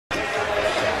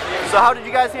So how did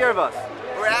you guys hear of us?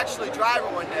 We were actually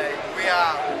driving one day. We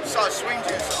saw swing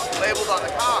juice labeled on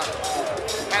the car.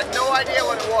 Had no idea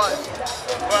what it was.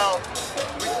 Well,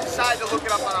 we decided to look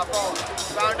it up on our phone.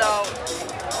 Found out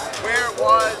where it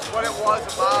was, what it was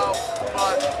about,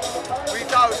 but we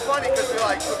thought it was funny because we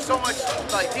took so much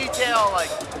detail,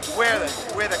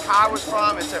 where the car was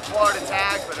from. It said Florida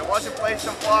tags, but it wasn't placed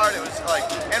in Florida. It was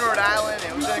in Rhode Island.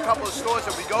 It was in a couple of stores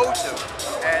that we go to,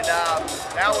 and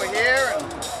now we're here and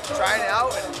trying it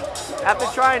out. And after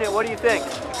trying it, what do you think?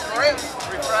 It's great,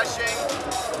 refreshing,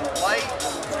 light.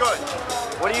 It's good.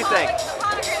 What do you think? The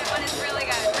pomegranate one is really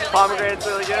good. Pomegranate's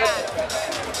really good? Yeah.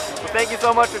 Well, thank you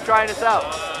so much for trying us out.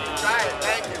 Try it.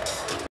 Thank you.